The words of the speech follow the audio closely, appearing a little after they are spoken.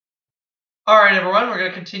Alright everyone, we're going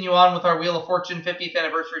to continue on with our Wheel of Fortune 50th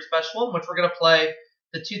Anniversary Special, in which we're going to play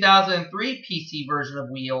the 2003 PC version of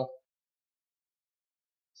Wheel.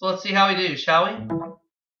 So let's see how we do, shall we?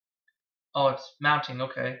 Oh, it's mounting,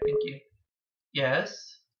 okay, thank you.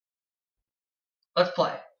 Yes. Let's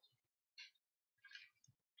play.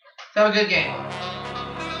 Let's have a good game.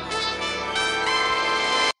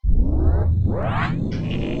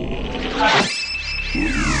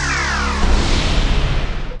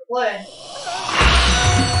 Play.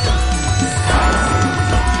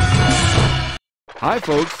 Hi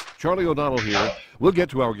folks, Charlie O'Donnell here. We'll get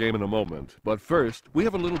to our game in a moment, but first, we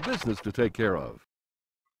have a little business to take care of.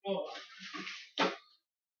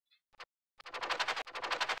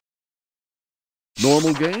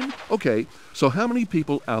 Normal game? Okay, so how many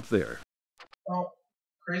people out there? Oh,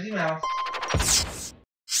 crazy mouse.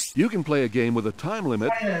 You can play a game with a time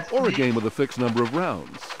limit or a game with a fixed number of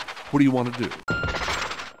rounds. What do you want to do?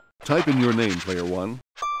 Type in your name, player one.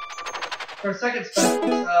 For a second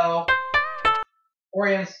special, so...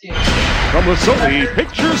 Orion Skin. From the Sony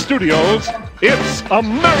Picture Studios, it's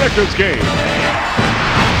America's Game.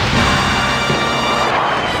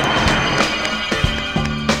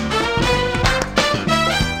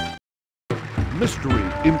 Mystery,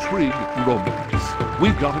 intrigue, romance.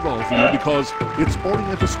 We've got it all for you because it's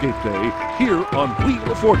Orient Escape Day here on Wheel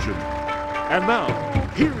of Fortune. And now,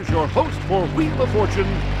 here's your host for Wheel of Fortune,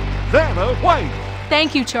 Vanna White.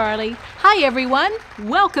 Thank you, Charlie. Hi, everyone.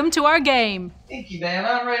 Welcome to our game. Thank you, Vanna.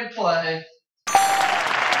 I'm ready to play.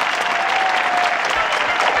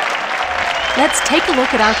 Let's take a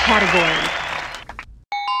look at our category.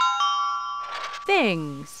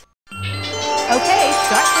 Things. Okay,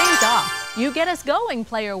 start things off. You get us going,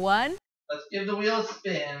 player one. Let's give the wheel a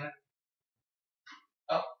spin.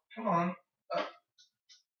 Oh, come on. Oh.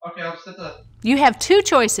 Okay, I'll set the... You have two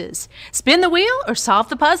choices. Spin the wheel or solve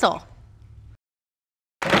the puzzle.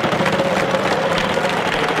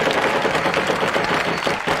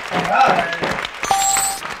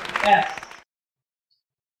 S.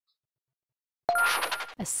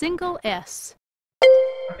 A single S.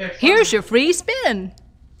 Okay, Here's your free spin.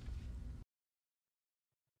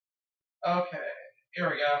 Okay, here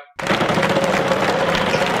we go.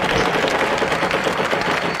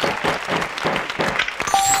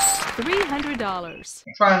 $300.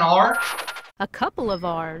 Try an R? A couple of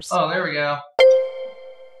R's. Oh, there we go.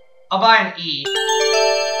 I'll buy an E.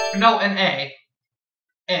 No, an A.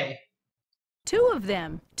 A. Two of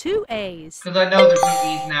them. Two A's. Because I know there's no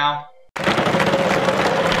E's now.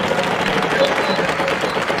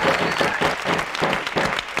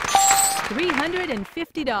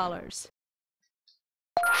 $350.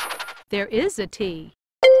 There is a T.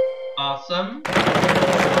 Awesome.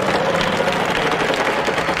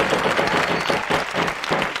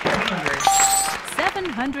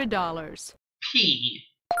 $700. P.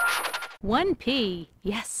 One P.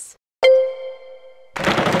 Yes.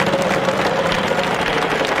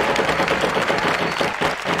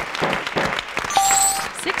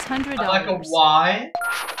 $600. I like a Y.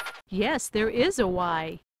 Yes, there is a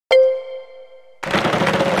Y.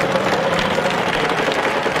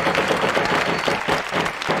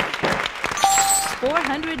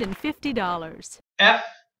 $450. F.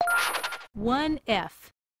 One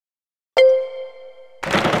F.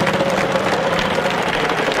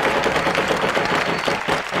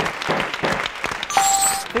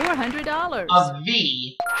 $400. A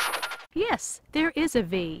V. Yes, there is a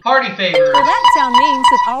V. Party favors. So that sound means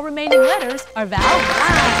that all remaining letters are vowel.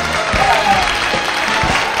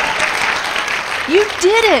 You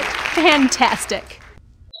did it! Fantastic.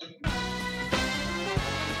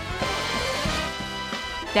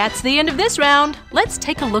 That's the end of this round. Let's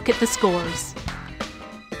take a look at the scores.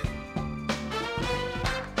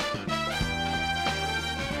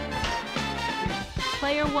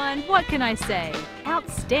 Player one, what can I say?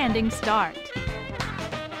 Outstanding start.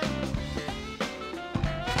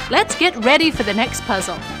 Let's get ready for the next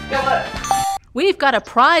puzzle. We've got a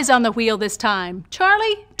prize on the wheel this time.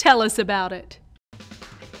 Charlie, tell us about it.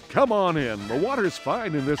 Come on in. The water's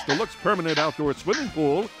fine in this deluxe permanent outdoor swimming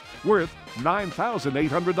pool worth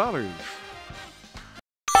 $9,800.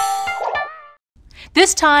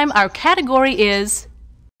 This time our category is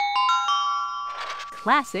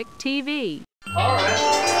Classic TV. All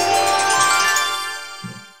right.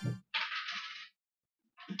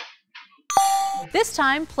 This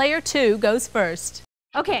time player two goes first.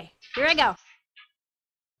 Okay, here I go.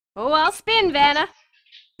 Oh, I'll spin, Vanna.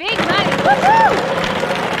 Big money. Woohoo!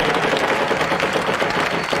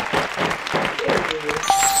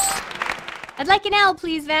 I'd like an L,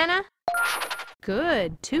 please, Vanna.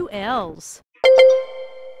 Good, two L's.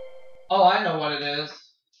 Oh, I know what it is.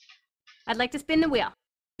 I'd like to spin the wheel.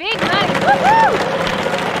 Big money! Woohoo!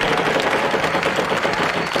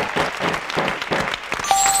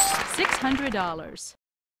 $600.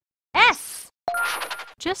 S!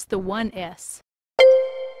 Just the one S.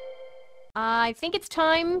 I think it's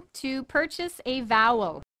time to purchase a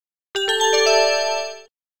vowel.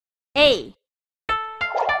 A.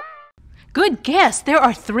 Good guess. There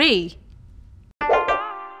are 3.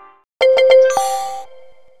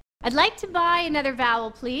 I'd like to buy another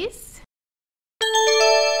vowel, please.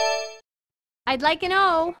 I'd like an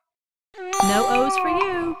O. No O's for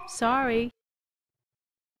you. Sorry.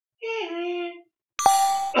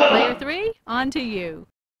 Player 3, on to you.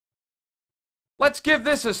 Let's give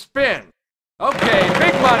this a spin. Okay,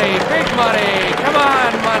 big money, big money. Come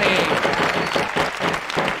on, money.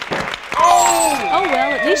 Oh,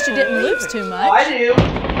 well, at least you didn't lose too much. Oh, I do.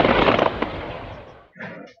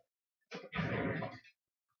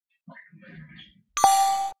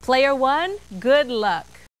 Player 1, good luck.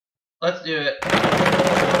 Let's do it.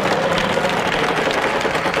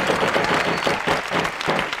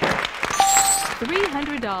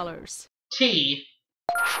 $300. T.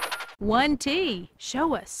 1 T.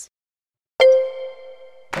 Show us.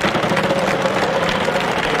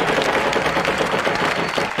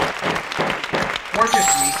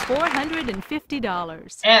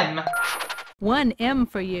 $450. M. 1 M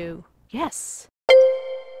for you. Yes.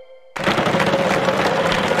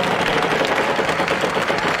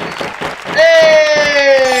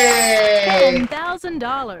 Hey!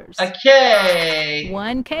 $10,000. A K.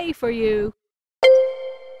 1 K for you.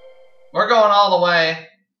 We're going all the way.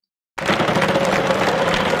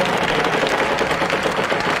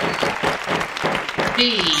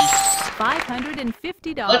 D.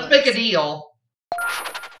 $550. Let's make a deal.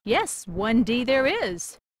 Yes, 1 D there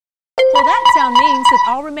is. Well, that sound means that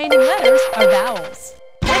all remaining letters are vowels.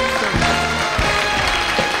 Excellent.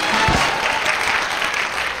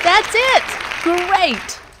 That's it!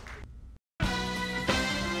 Great!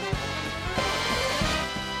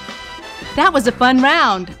 That was a fun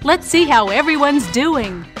round. Let's see how everyone's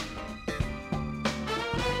doing.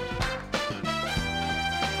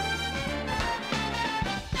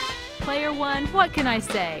 Player 1, what can I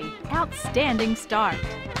say? Outstanding start.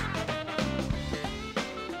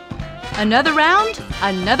 Another round,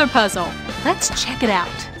 another puzzle. Let's check it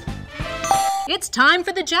out. It's time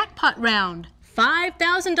for the jackpot round.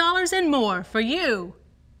 $5,000 and more for you.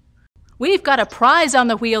 We've got a prize on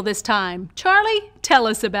the wheel this time. Charlie, tell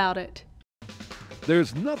us about it.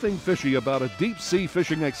 There's nothing fishy about a deep-sea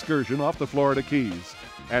fishing excursion off the Florida Keys.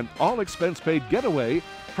 An all-expense-paid getaway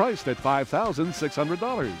priced at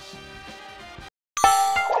 $5,600.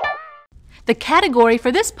 The category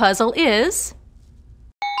for this puzzle is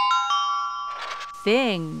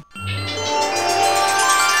Thing.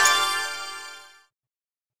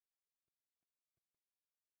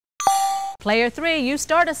 Player 3, you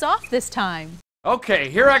start us off this time. Okay,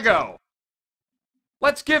 here I go.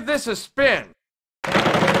 Let's give this a spin.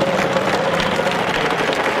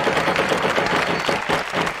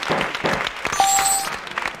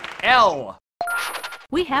 L.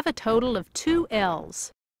 We have a total of 2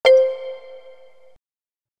 L's.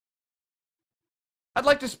 I'd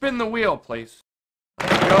like to spin the wheel, please.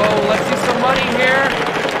 Let's go. Let's see some money here.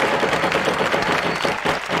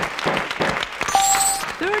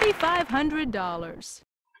 $3,500.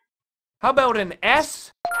 How about an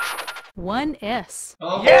S? 1 S.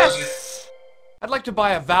 Oh, Yes! I'd like to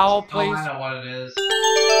buy a vowel, please. Oh, I know what it is.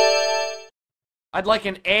 I'd like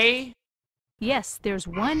an A. Yes, there's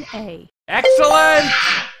 1 A. Excellent!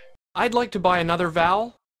 I'd like to buy another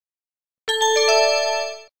vowel.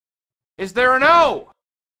 Is there an O?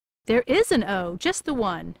 There is an O, just the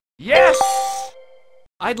one. Yes!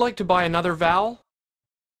 I'd like to buy another vowel.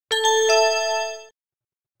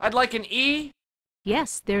 I'd like an E.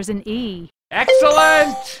 Yes, there's an E.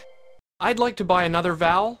 Excellent! I'd like to buy another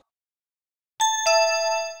vowel.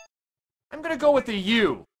 I'm gonna go with the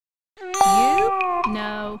U. U?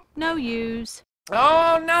 No, no U's.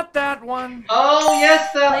 Oh, not that one. Oh,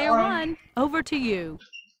 yes, that Player one. 1, over to you.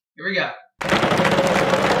 Here we go.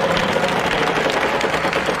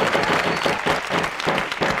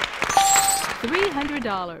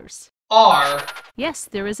 $300. R. Yes,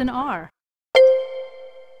 there is an R.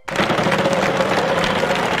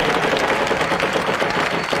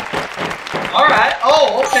 All right.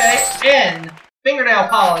 Oh, okay. N. Fingernail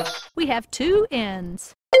polish. We have 2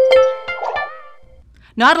 N's.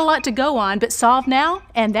 Not a lot to go on, but solve now,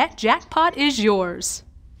 and that jackpot is yours.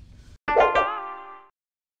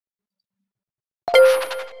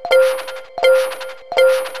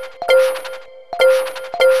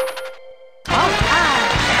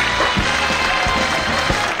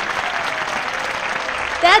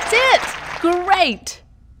 That's it! Great!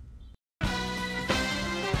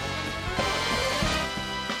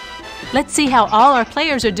 Let's see how all our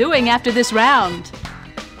players are doing after this round.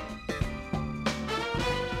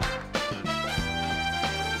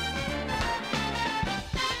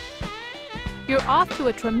 You're off to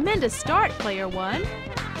a tremendous start, Player 1.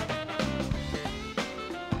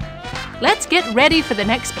 Let's get ready for the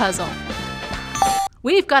next puzzle.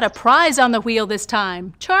 We've got a prize on the wheel this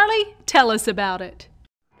time. Charlie, tell us about it.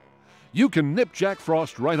 You can nip Jack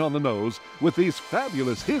Frost right on the nose with these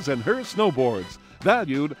fabulous his and her snowboards,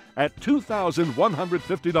 valued at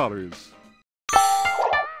 $2,150.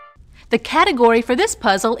 The category for this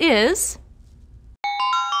puzzle is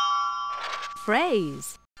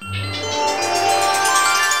Phrase.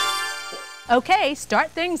 Okay,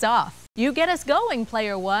 start things off. You get us going,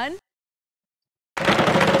 Player 1.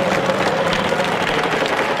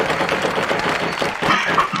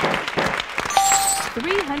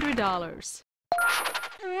 $300.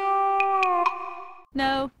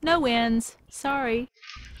 No wins. Sorry.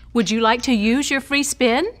 Would you like to use your free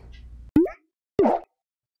spin?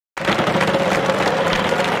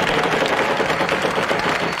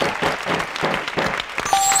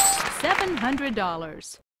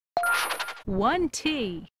 $700.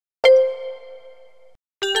 1T.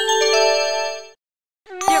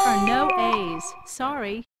 There are no A's.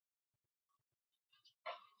 Sorry.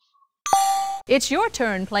 It's your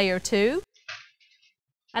turn, Player 2.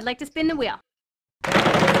 I'd like to spin the wheel.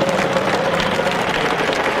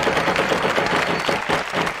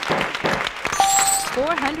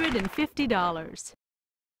 $450.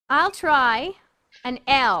 I'll try an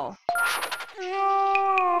L.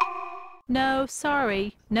 No,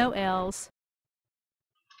 sorry. No L's.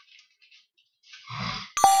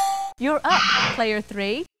 You're up, Player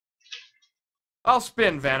 3. I'll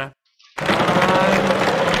spin, Vanna.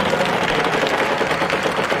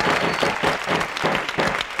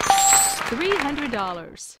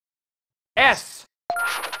 $300. S.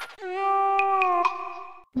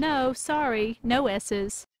 No, sorry. No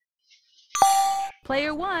S's.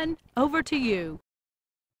 Player 1, over to you.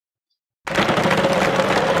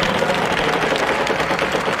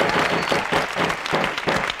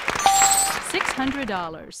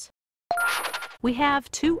 $600. We have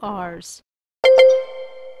 2 R's.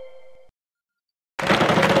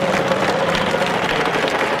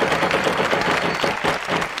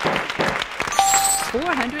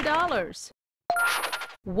 $400.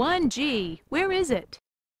 1G. Where is it?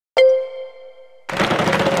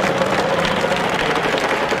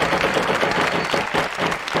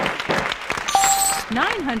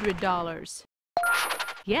 $900.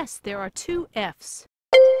 Yes, there are 2 F's.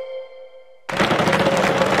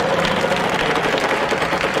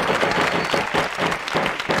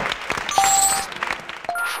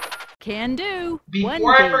 Can do.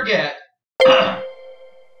 Before I forget.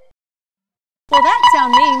 Well, that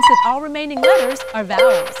sound means that all remaining letters are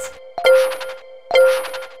vowels.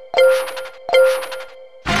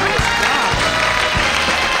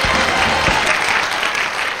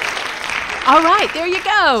 All right, there you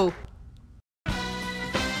go.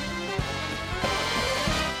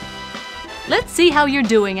 Let's see how you're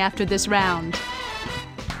doing after this round.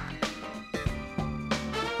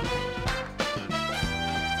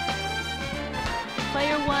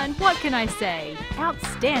 Player 1, what can I say?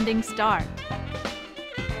 Outstanding start.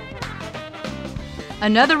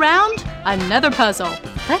 Another round, another puzzle.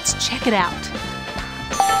 Let's check it out.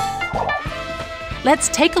 Let's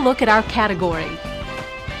take a look at our category.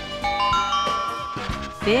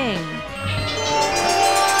 Thing.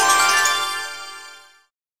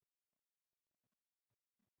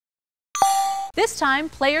 This time,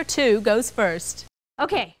 Player 2 goes first.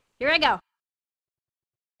 Okay, here I go.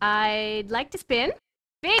 I'd like to spin.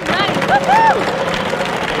 Big money! Woohoo!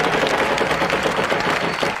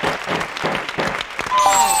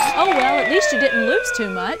 Oh well, at least you didn't lose too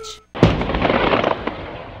much.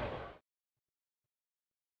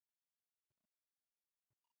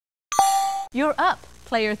 You're up,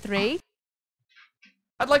 Player 3.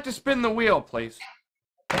 I'd like to spin the wheel, please.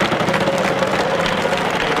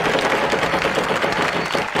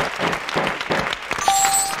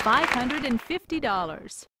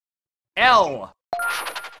 $550. L.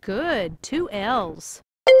 Good, 2 L's.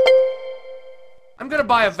 I'm gonna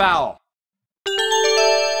buy a vowel.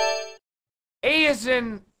 A is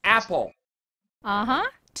in apple. Uh-huh,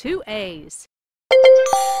 2 A's.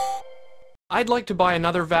 I'd like to buy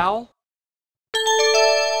another vowel.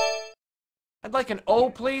 I'd like an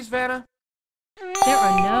O, please, Vanna. There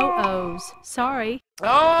are no O's. Sorry.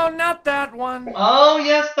 Oh, not that one. Oh,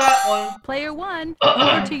 yes, that one. Player 1,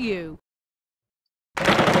 over to you.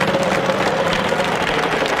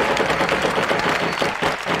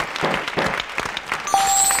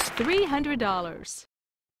 $400.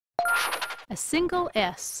 A single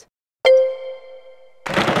S.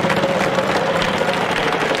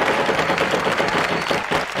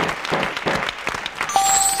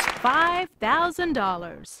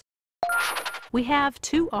 $5,000. We have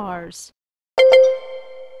 2 R's.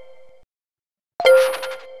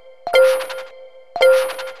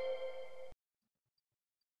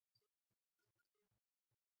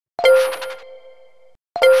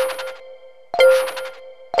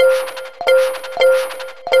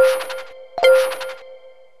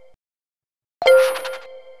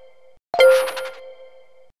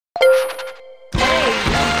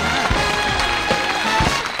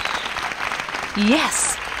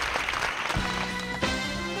 Yes!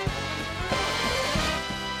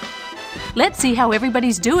 Let's see how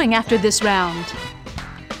everybody's doing after this round.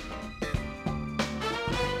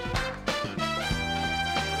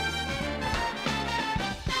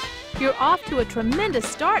 You're off to a tremendous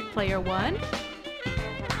start, player 1.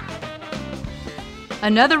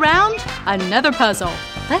 Another round, another puzzle.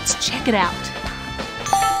 Let's check it out.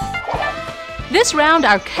 This round,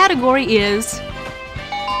 our category is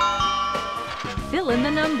fill in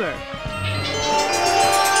the number.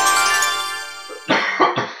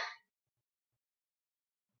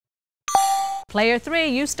 Player 3,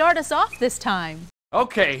 you start us off this time.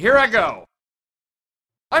 Okay, here I go.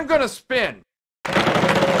 I'm gonna spin.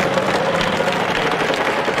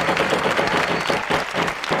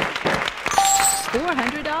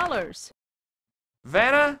 $400.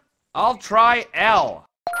 Vanna, I'll try L.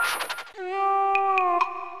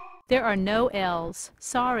 There are no L's.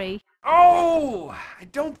 Sorry. Oh, I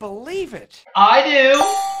don't believe it. I do.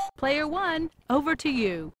 Player 1, over to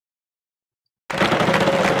you.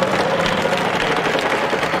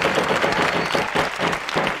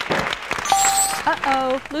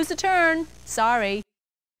 Uh-oh, lose a turn. Sorry.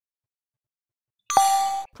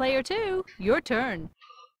 Player 2, your turn.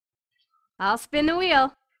 I'll spin the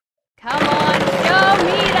wheel. Come on, show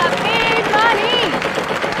me the big money!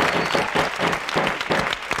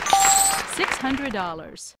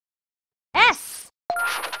 $600. S!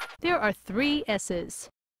 There are 3 S's.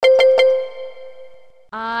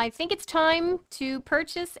 I think it's time to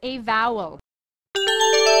purchase a vowel.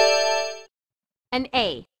 An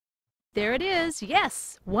A. There it is.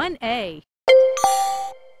 Yes, 1 A.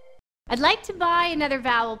 I'd like to buy another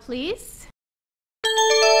vowel, please.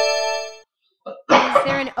 Is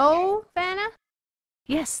there an O, Vanna?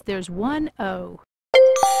 Yes, there's 1 O.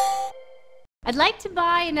 I'd like to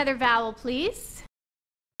buy another vowel, please.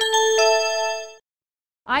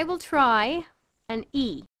 I will try an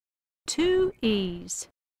E. 2 E's.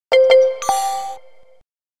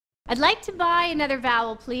 I'd like to buy another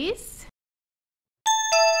vowel, please.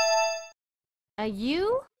 A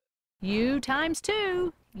U? U times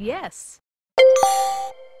 2. Yes.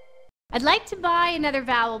 I'd like to buy another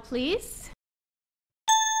vowel, please.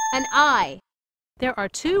 An I. There are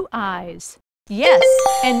 2 I's. Yes,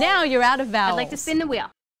 and now you're out of vowels. I'd like to spin the wheel.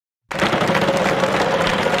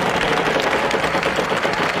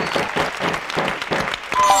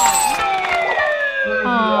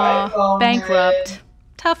 Aw, bankrupt.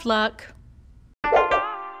 Tough luck.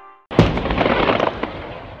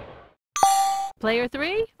 Player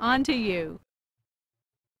 3, on to you.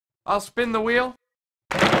 I'll spin the wheel.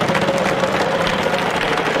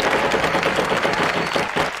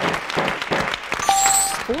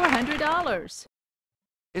 $400.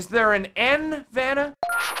 Is there an N, Vanna?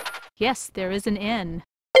 Yes, there is an N.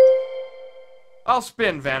 I'll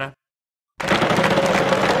spin, Vanna.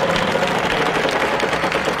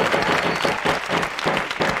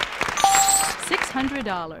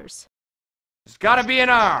 $600. There's gotta be an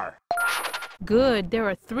R. Good, there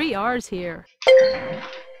are 3 R's here.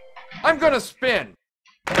 I'm gonna spin.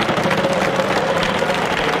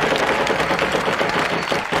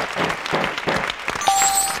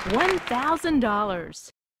 $1,000.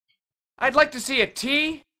 I'd like to see a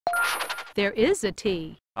T. There is a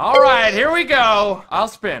T. All right, here we go. I'll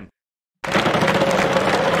spin.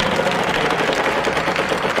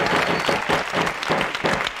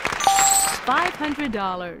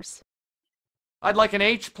 $500. I'd like an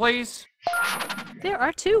H, please. There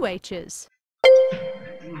are 2 H's.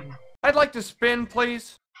 I'd like to spin,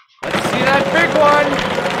 please. Let's see that big one.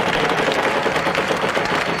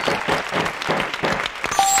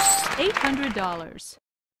 $800.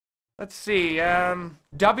 Let's see,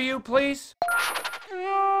 W, please.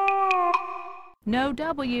 No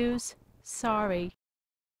W's. Sorry.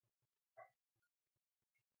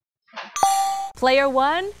 Player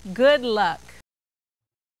 1, good luck.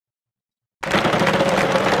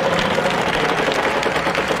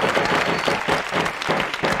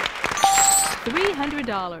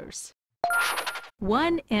 $300.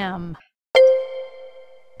 1M.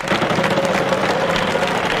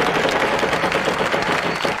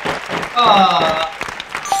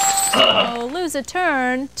 Oh, lose a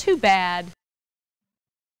turn. Too bad.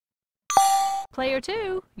 Player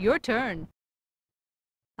 2, your turn.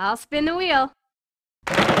 I'll spin the wheel.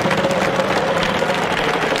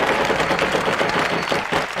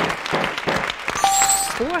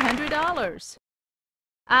 $400.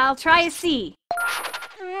 I'll try a C.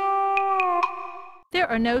 There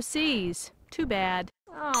are no C's. Too bad.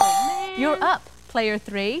 Oh, man. You're up, player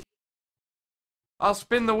 3. I'll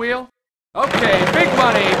spin the wheel. Okay, big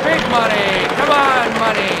money, big money. Come on,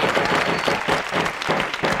 money.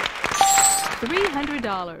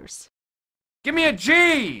 $300. Give me a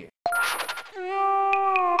G.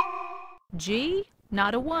 G,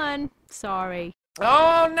 not a 1. Sorry.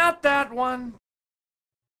 Oh, not that one.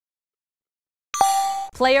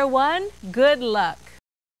 Player 1, good luck.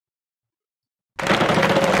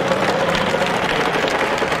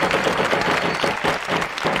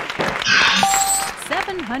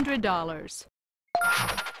 $700.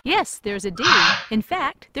 Yes, there's a D. In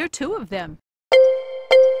fact, there are 2 of them.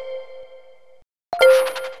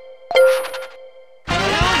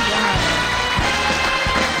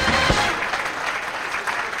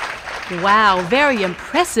 Wow, very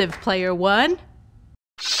impressive, player 1.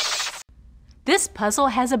 This puzzle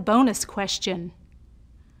has a bonus question.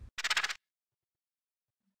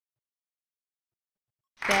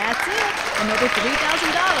 That's it. Another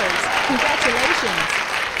 $3,000.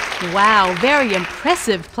 Congratulations. Wow, very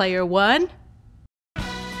impressive, player 1.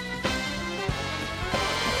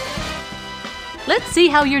 Let's see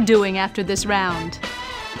how you're doing after this round.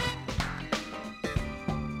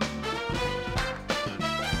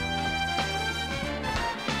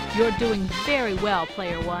 You're doing very well,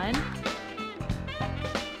 player 1.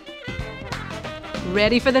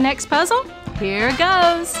 Ready for the next puzzle? Here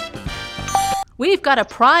goes. We've got a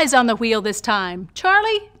prize on the wheel this time.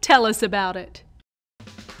 Charlie, tell us about it.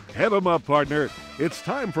 Head 'em up, partner. It's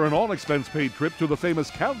time for an all-expense-paid trip to the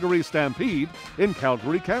famous Calgary Stampede in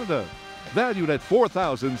Calgary, Canada. Valued at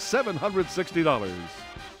 $4,760.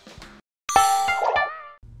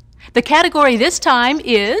 The category this time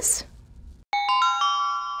is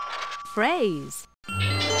phrase.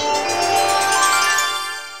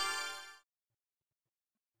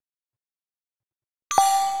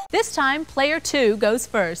 This time, player 2 goes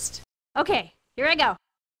first. Okay, here I go.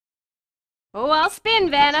 Oh, I'll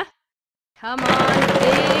spin, Vanna. Come on,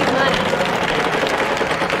 big money.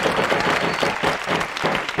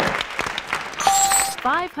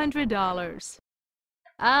 $500.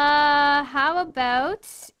 How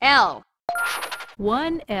about L?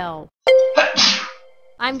 1L.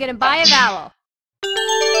 I'm gonna buy a vowel.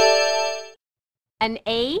 An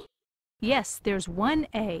A? Yes, there's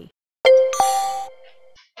 1A.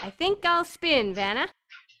 I think I'll spin, Vanna.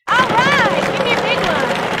 All right, give me a big one.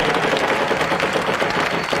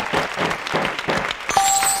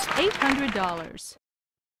 $800.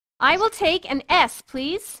 I will take an S,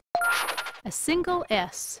 please. A single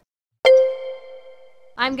S.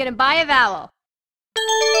 I'm gonna buy a vowel.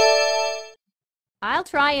 I'll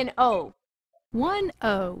try an O.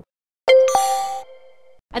 1O.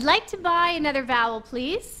 I'd like to buy another vowel,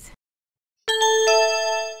 please.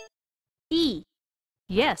 E.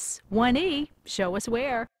 Yes, 1E. Show us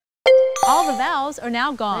where. All the vowels are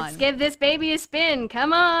now gone. Let's give this baby a spin.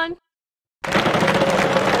 Come on.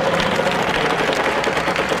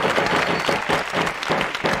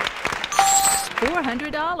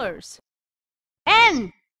 $400.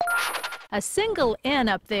 N. A single N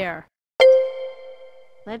up there.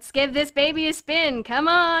 Let's give this baby a spin. Come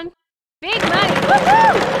on. Big money.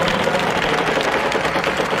 Woohoo!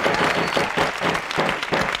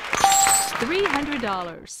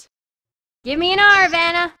 $300. Give me an R,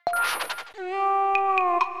 Vanna.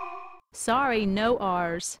 Sorry, no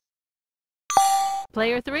R's.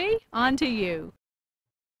 Player 3, on to you.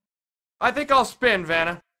 I think I'll spin,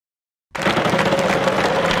 Vanna.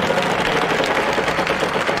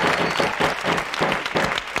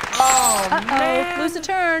 Oh, man. Lose a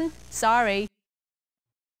turn. Sorry.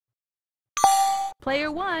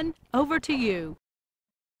 Player 1, over to you.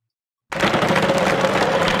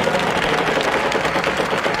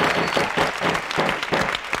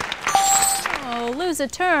 Oh, lose a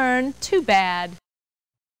turn. Too bad.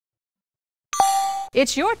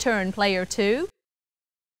 It's your turn, player 2.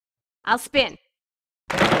 I'll spin.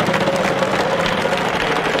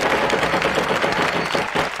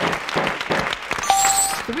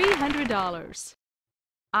 $300.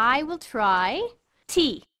 I will try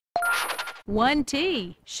T.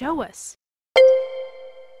 1T. Show us.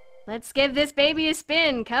 Let's give this baby a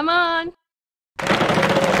spin. Come on.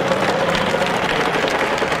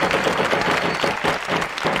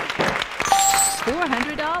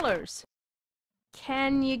 $400.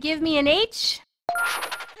 Can you give me an H?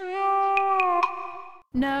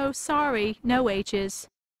 No, sorry, no H's.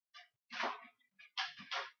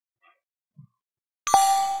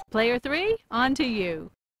 Player 3, on to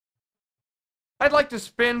you. I'd like to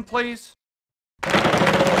spin, please.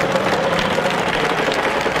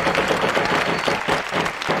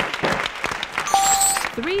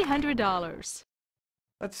 $300.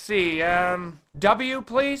 Let's see, W,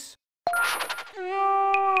 please?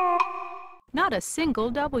 Not a single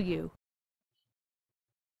W.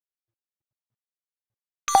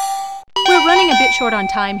 We're running a bit short on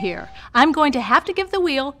time here. I'm going to have to give the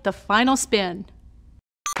wheel the final spin.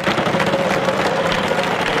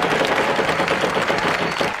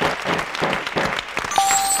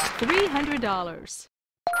 $300.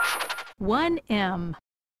 1M.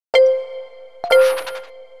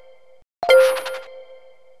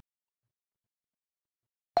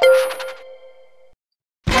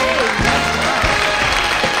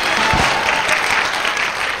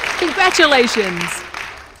 Congratulations!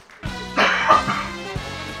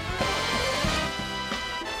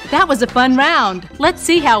 That was a fun round. Let's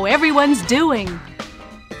see how everyone's doing.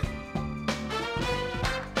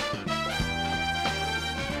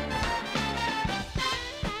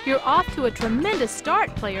 You're off to a tremendous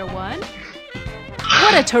start, Player 1.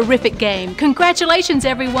 What a terrific game. Congratulations,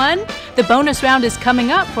 everyone. The bonus round is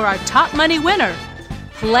coming up for our top money winner,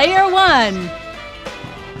 Player 1.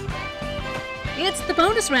 It's the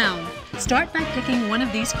bonus round. Start by picking one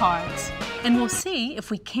of these cards, and we'll see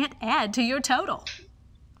if we can't add to your total.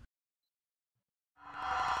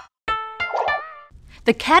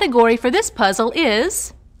 The category for this puzzle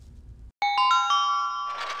is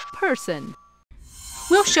person.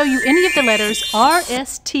 We'll show you any of the letters R,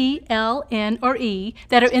 S, T, L, N, or E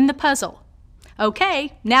that are in the puzzle.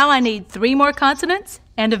 Okay, now I need 3 more consonants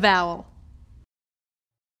and a vowel.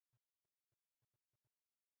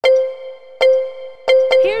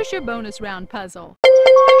 Here's your bonus round puzzle.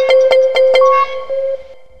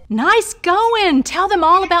 Nice going! Tell them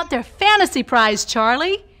all about their fantasy prize,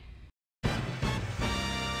 Charlie.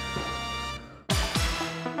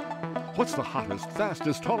 What's the hottest,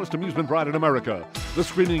 fastest, tallest amusement ride in America? The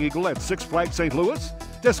Screaming Eagle at Six Flags St. Louis?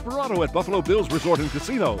 Desperado at Buffalo Bills Resort and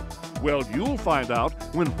Casino? Well, you'll find out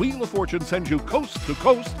when Wheel of Fortune sends you coast to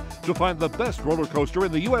coast to find the best roller coaster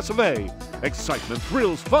in the US of A. Excitement,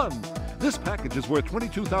 thrills, fun. This package is worth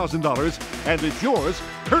 $22,000 and it's yours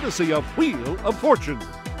courtesy of Wheel of Fortune.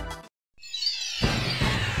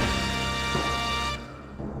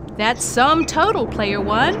 That's sum total, Player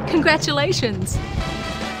 1. Congratulations.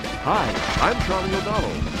 Hi, I'm Charlie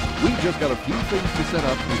O'Donnell. We just got a few things to set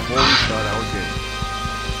up before we start our game.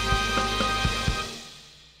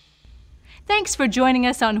 Thanks for joining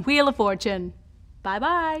us on Wheel of Fortune.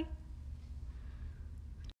 Bye-bye.